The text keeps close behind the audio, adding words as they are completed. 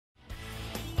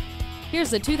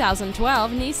Here's the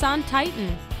 2012 Nissan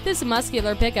Titan. This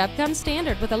muscular pickup comes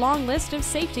standard with a long list of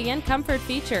safety and comfort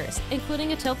features,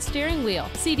 including a tilt steering wheel,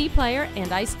 CD player,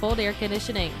 and ice-cold air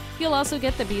conditioning. You'll also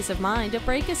get the peace of mind of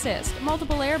brake assist,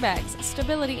 multiple airbags,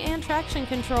 stability and traction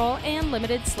control, and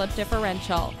limited slip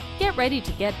differential. Get ready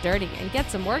to get dirty and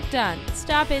get some work done.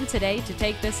 Stop in today to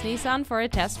take this Nissan for a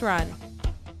test run.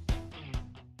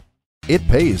 It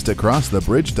pays to cross the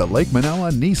bridge to Lake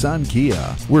Manawa Nissan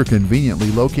Kia. We're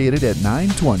conveniently located at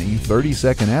 920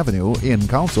 32nd Avenue in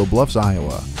Council Bluffs,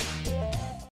 Iowa.